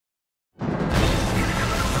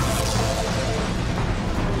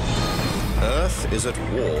is at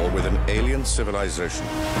war with an alien civilization.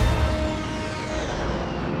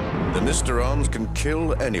 The Mysterons can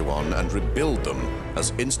kill anyone and rebuild them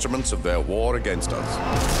as instruments of their war against us.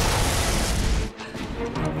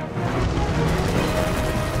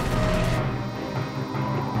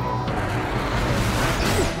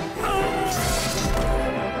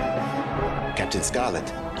 Captain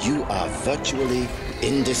Scarlet, you are virtually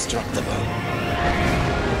indestructible.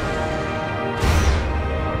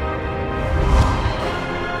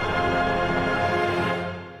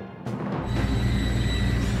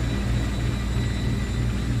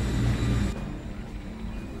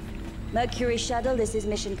 Mercury shuttle, this is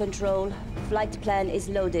mission control. Flight plan is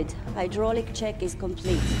loaded. Hydraulic check is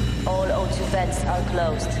complete. All O2 vents are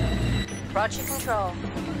closed. Roger, control.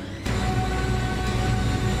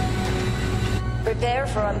 Prepare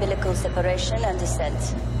for umbilical separation and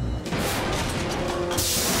descent.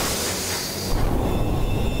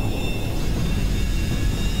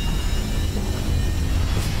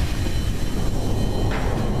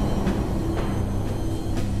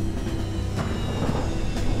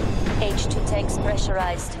 H2 tanks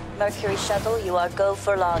pressurized. Mercury shuttle, you are go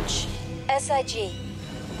for launch. SIG.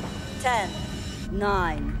 10,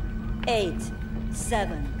 9, 8,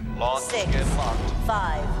 7, Launch 6, get locked.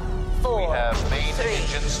 5, 4, We have main 3,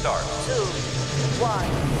 engine start. 2, 1,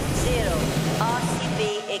 0. RCB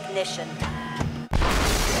ignition.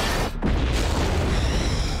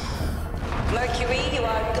 Mercury, you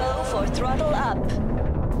are go for throttle up.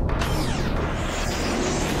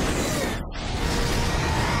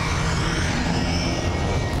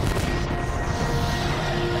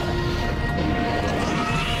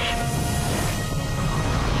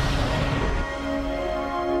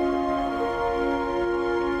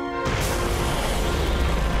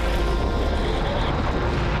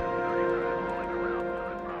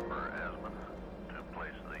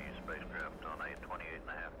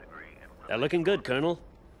 They're looking good, Colonel.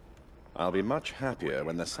 I'll be much happier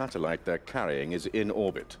when the satellite they're carrying is in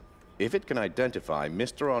orbit. If it can identify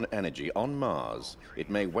Mysteron energy on Mars, it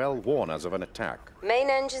may well warn us of an attack. Main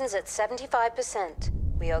engines at 75%.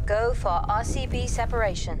 We'll go for RCB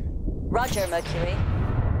separation. Roger, Mercury.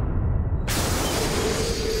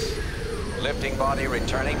 Lifting body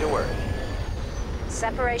returning to Earth.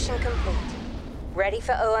 Separation complete. Ready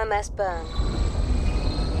for OMS burn.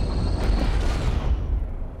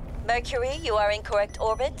 Mercury, you are in correct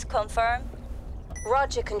orbit. Confirm.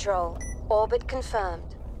 Roger, control. Orbit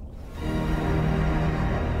confirmed.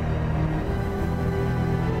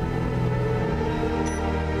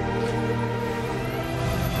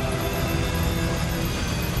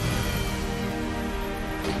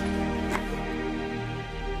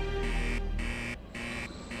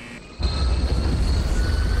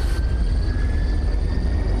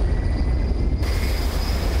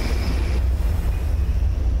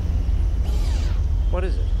 What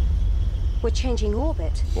is it? We're changing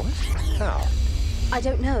orbit. What? How? I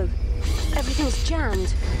don't know. Everything's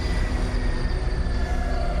jammed.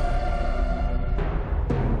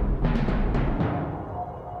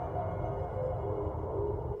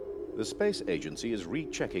 The space agency is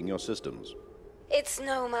rechecking your systems. It's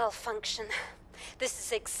no malfunction. This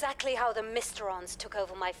is exactly how the Mysterons took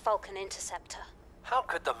over my Falcon interceptor. How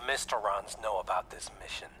could the Mysterons know about this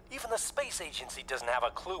mission? Even the space agency doesn't have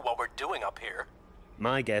a clue what we're doing up here.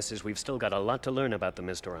 My guess is we've still got a lot to learn about the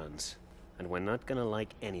Mysterons, and we're not gonna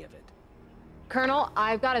like any of it. Colonel,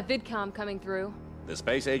 I've got a vidcom coming through. The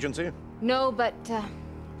space agency? No, but,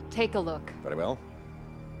 take a look. Very well.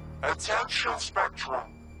 Attention, Spectra.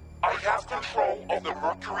 I have control of the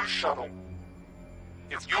Mercury shuttle.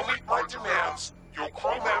 If you meet my demands, your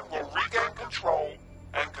crewmen will regain control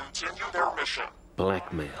and continue their mission.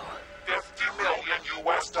 Blackmail. $50 million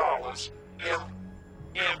US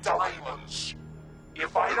in diamonds.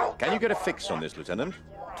 If I don't... Can you get a fix on this, Lieutenant?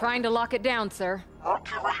 Trying to lock it down, sir.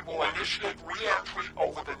 Mercury will initiate re-entry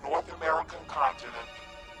over the North American continent.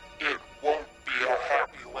 It won't be a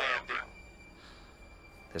happy landing.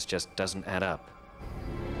 This just doesn't add up.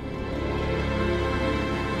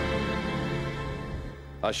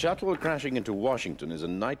 A shuttle crashing into Washington is a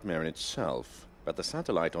nightmare in itself, but the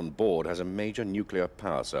satellite on board has a major nuclear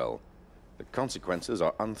power cell. The consequences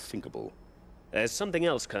are unthinkable. There's something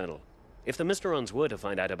else, Colonel. If the Mysterons were to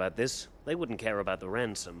find out about this, they wouldn't care about the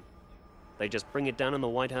ransom. They'd just bring it down on the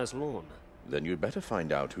White House lawn. Then you'd better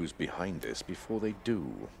find out who's behind this before they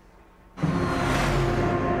do.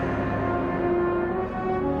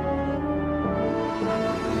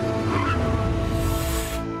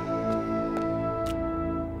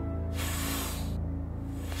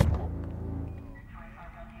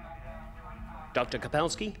 Dr.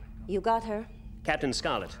 Kapowski? You got her. Captain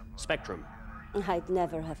Scarlet, Spectrum. I'd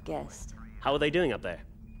never have guessed. How are they doing up there?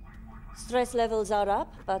 Stress levels are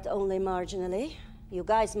up, but only marginally. You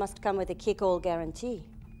guys must come with a kick-all guarantee.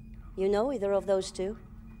 You know either of those two?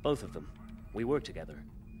 Both of them. We work together.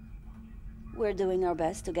 We're doing our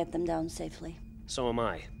best to get them down safely. So am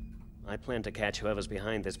I. I plan to catch whoever's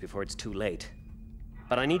behind this before it's too late.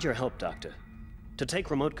 But I need your help, Doctor. To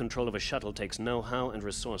take remote control of a shuttle takes know-how and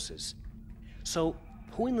resources. So,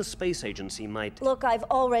 who in the space agency might... Look, I've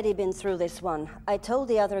already been through this one. I told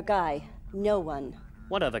the other guy. No one.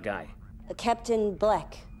 What other guy? Captain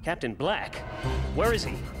Black. Captain Black? Where is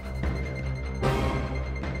he?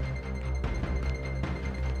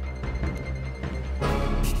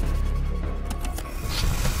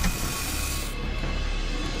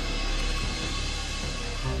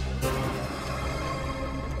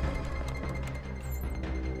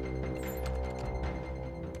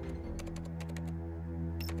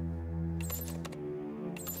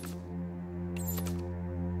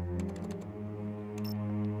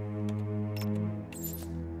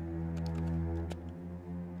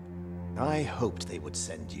 I hoped they would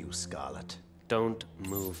send you, Scarlet. Don't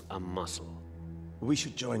move a muscle. We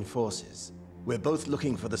should join forces. We're both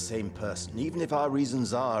looking for the same person, even if our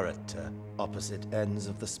reasons are at opposite ends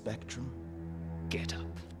of the spectrum. Get up.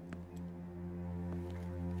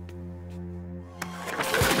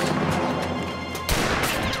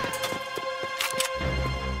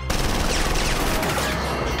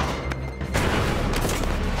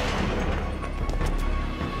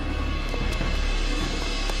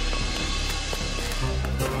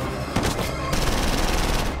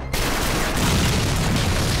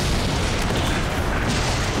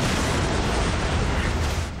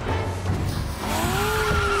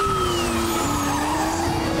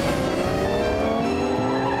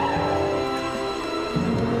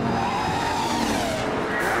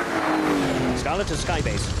 Scarlet to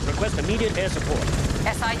Skybase. Request immediate air support.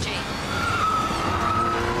 SIG.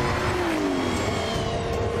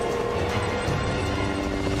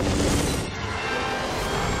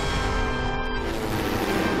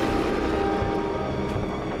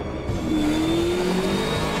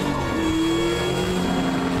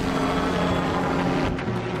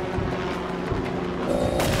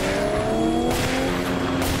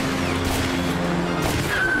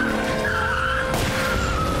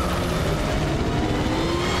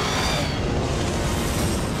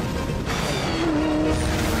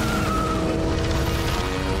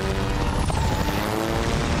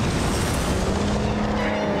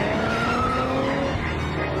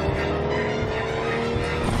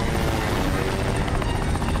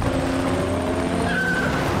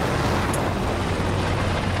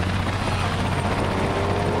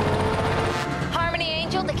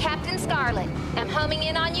 Captain Scarlet. I'm homing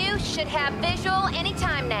in on you. Should have visual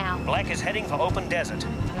anytime now. Black is heading for open desert.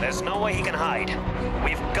 There's no way he can hide.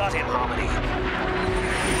 We've got him, Harmony.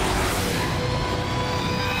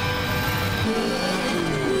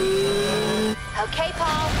 Okay,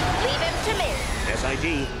 Paul. Leave him to me.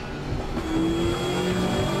 SIG.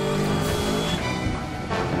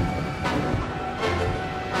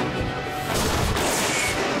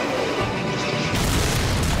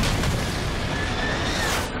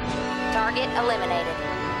 Target eliminated.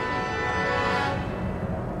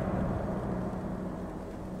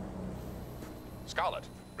 Scarlet,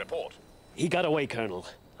 report. He got away, Colonel.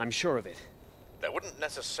 I'm sure of it. There wouldn't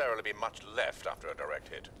necessarily be much left after a direct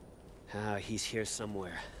hit. He's here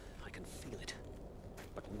somewhere. I can feel it.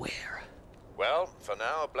 But where? Well, for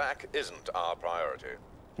now, Black isn't our priority.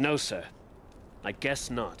 No, sir. I guess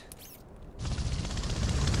not.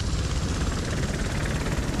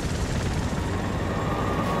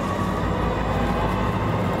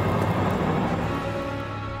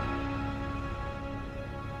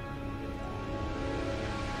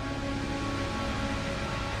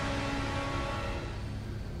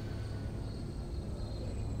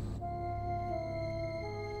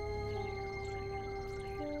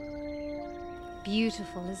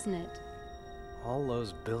 Beautiful, isn't it? All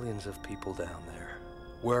those billions of people down there,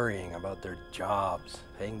 worrying about their jobs,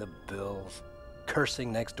 paying the bills,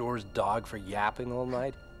 cursing next door's dog for yapping all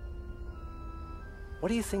night. What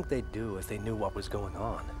do you think they'd do if they knew what was going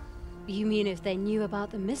on? You mean if they knew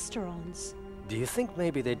about the Mysterons? Do you think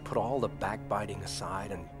maybe they'd put all the backbiting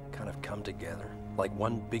aside and kind of come together, like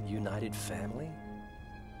one big united family?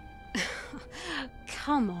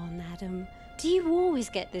 Come on, Adam. Do you always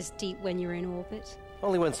get this deep when you're in orbit?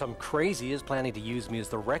 Only when some crazy is planning to use me as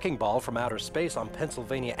the wrecking ball from outer space on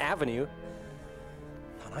Pennsylvania Avenue.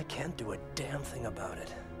 And I can't do a damn thing about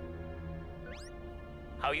it.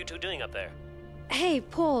 How are you two doing up there? Hey,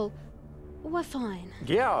 Paul. We're fine.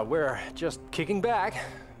 Yeah, we're just kicking back.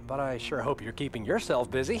 but I sure hope you're keeping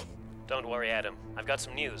yourself busy. Don't worry, Adam. I've got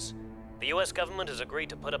some news. The US government has agreed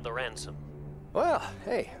to put up the ransom. Well,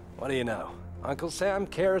 hey, what do you know? Uncle Sam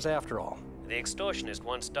cares after all. The extortionist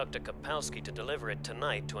wants Dr. Kapowski to deliver it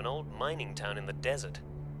tonight to an old mining town in the desert.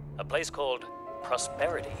 A place called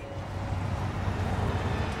Prosperity.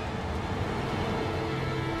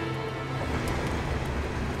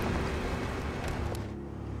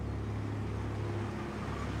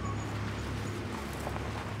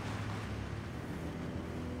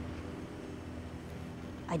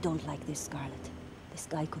 I don't like this, Scarlet. This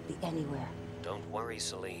guy could be anywhere. Don't worry,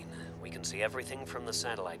 Celine. We can see everything from the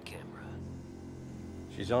satellite camera.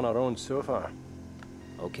 She's on her own so far.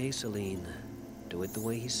 Okay, Celine. Do it the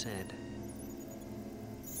way he said.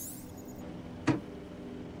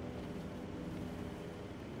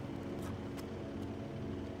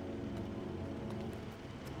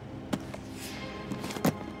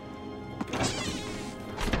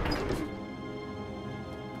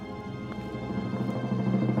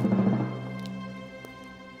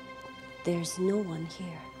 There's no one here.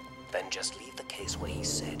 Then just leave the case where he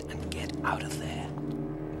said and get out of there.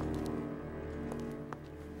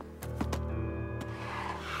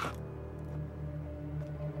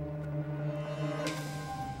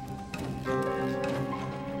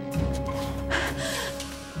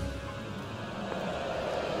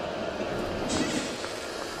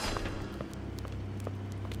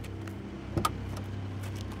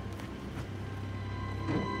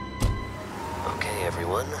 Okay,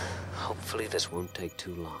 everyone. Hopefully this won't take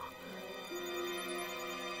too long.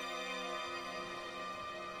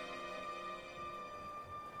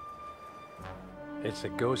 It's a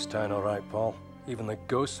ghost town, all right, Paul. Even the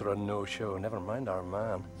ghosts are a no-show, never mind our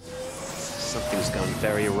man. Something's gone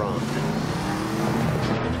very wrong.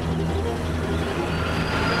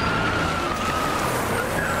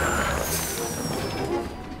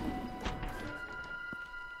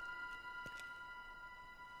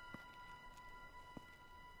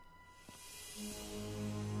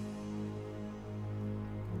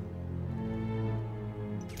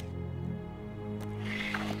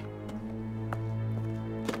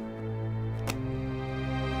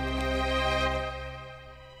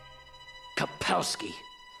 Kapowski.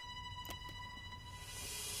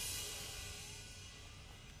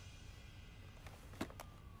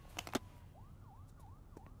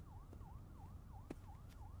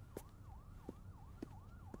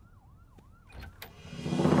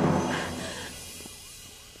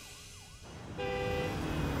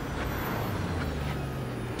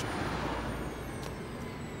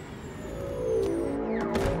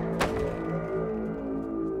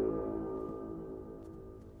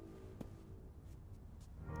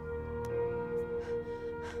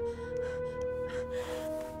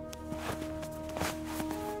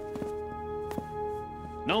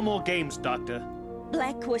 No more games, Doctor.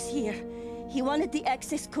 Black was here. He wanted the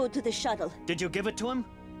access code to the shuttle. Did you give it to him?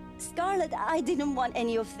 Scarlet, I didn't want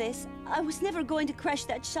any of this. I was never going to crash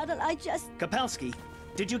that shuttle. I just... Kapowski,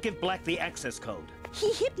 did you give Black the access code?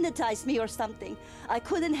 He hypnotized me or something. I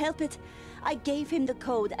couldn't help it. I gave him the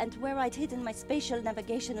code and where I'd hidden my spatial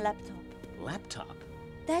navigation laptop. Laptop?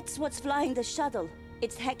 That's what's flying the shuttle.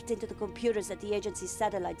 It's hacked into the computers at the agency's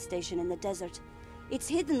satellite station in the desert. It's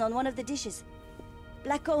hidden on one of the dishes.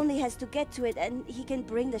 Black only has to get to it and he can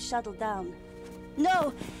bring the shuttle down.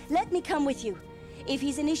 No! Let me come with you. If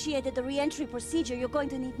he's initiated the re-entry procedure, you're going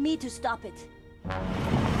to need me to stop it.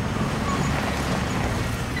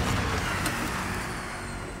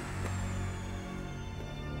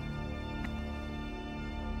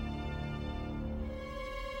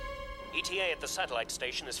 ETA at the satellite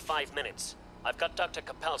station is 5 minutes. I've got Dr.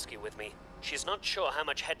 Kapowski with me. She's not sure how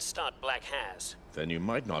much head start Black has. Then you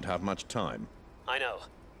might not have much time. I know.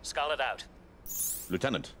 Scarlet out.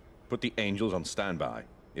 Lieutenant, put the Angels on standby.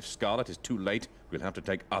 If Scarlet is too late, we'll have to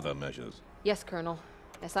take other measures. Yes, Colonel.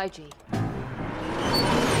 SIG.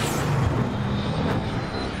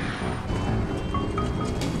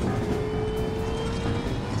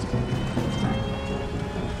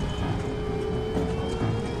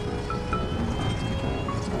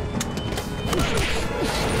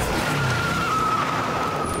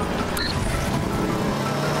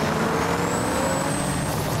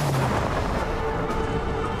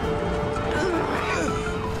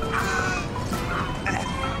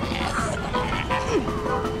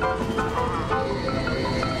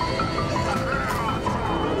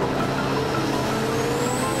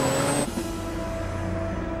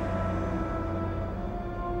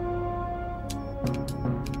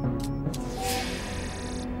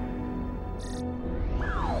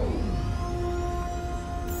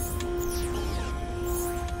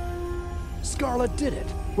 Scarlet did it.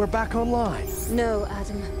 We're back online. No,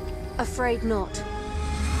 Adam. Afraid not.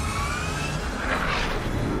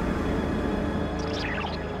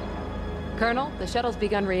 Colonel, the shuttle's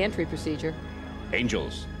begun re-entry procedure.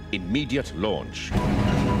 Angels, immediate launch.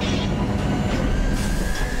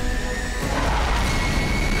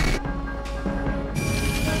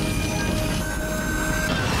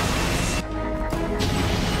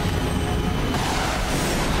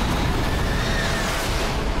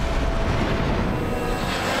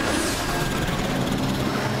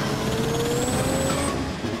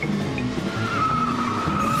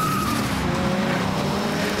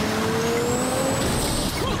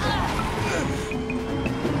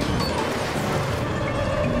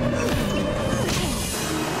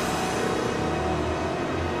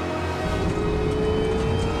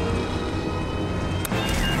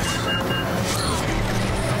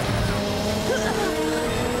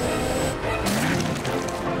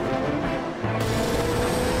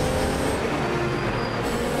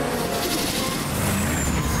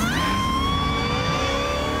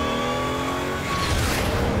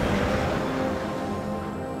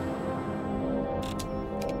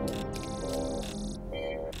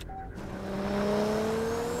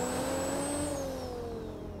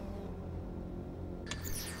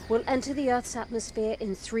 We'll enter the Earth's atmosphere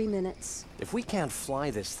in 3 minutes. If we can't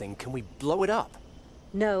fly this thing, can we blow it up?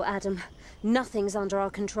 No, Adam. Nothing's under our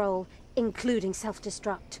control, including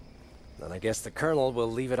self-destruct. Then I guess the Colonel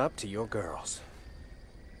will leave it up to your girls.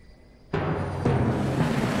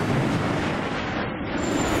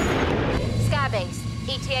 Skybase,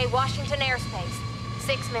 ETA Washington airspace.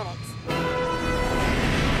 6 minutes.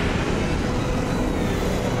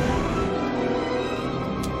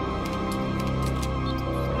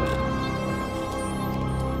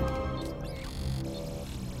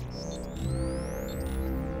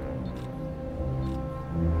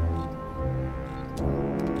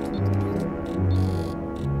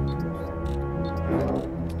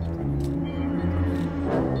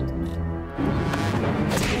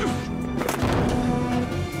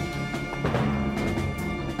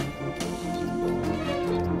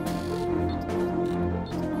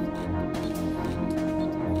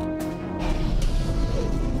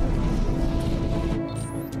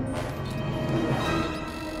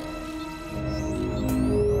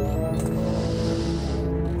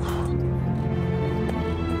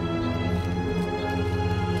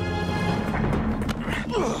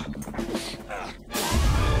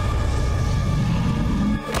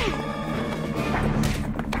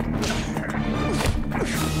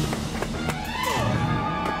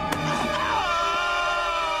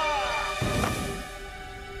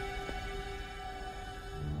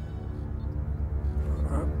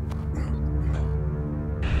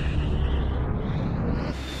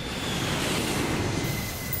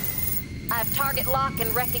 I have target lock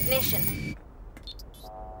and recognition.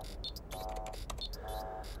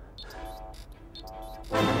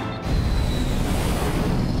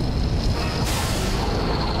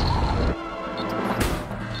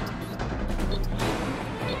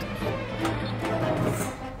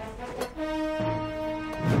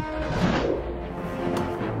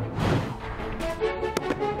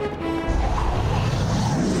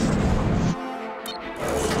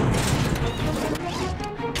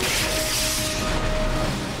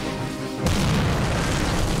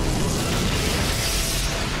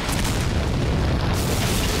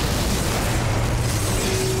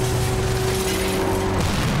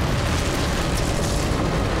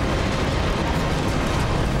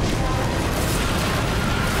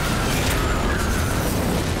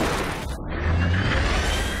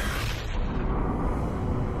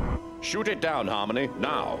 Shoot it down, Harmony,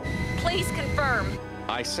 now. Please confirm.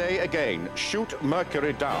 I say again, shoot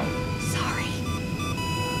Mercury down. Sorry.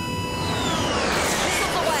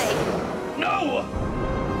 Missiles away! No!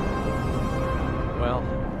 Well,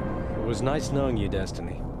 it was nice knowing you,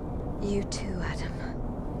 Destiny. You too, Adam.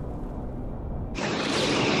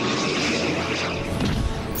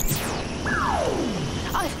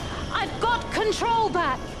 I've got control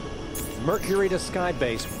back! Mercury to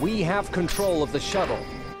Skybase, we have control of the shuttle.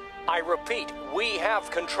 I repeat, we have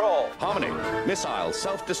control. Harmony, missile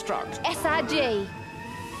self-destruct. SIG.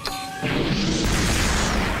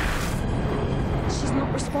 She's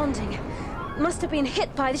not responding. Must have been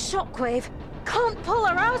hit by the shockwave. Can't pull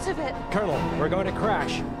her out of it. Colonel, we're going to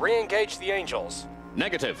crash. Re-engage the Angels.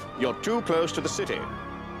 Negative. You're too close to the city.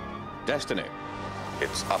 Destiny,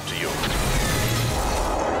 it's up to you.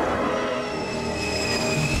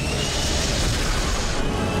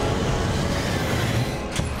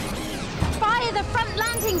 Fire the front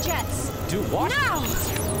landing jets! Do what? Now!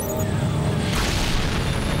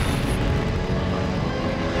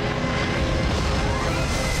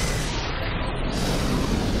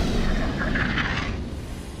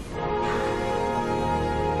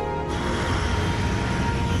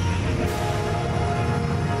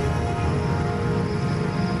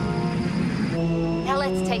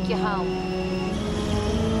 Let's take you home.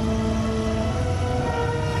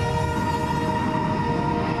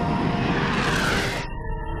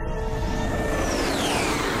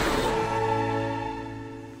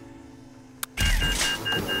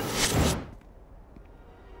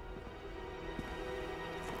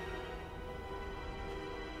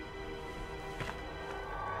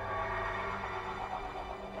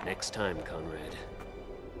 Next time, Conrad.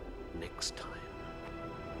 Next time.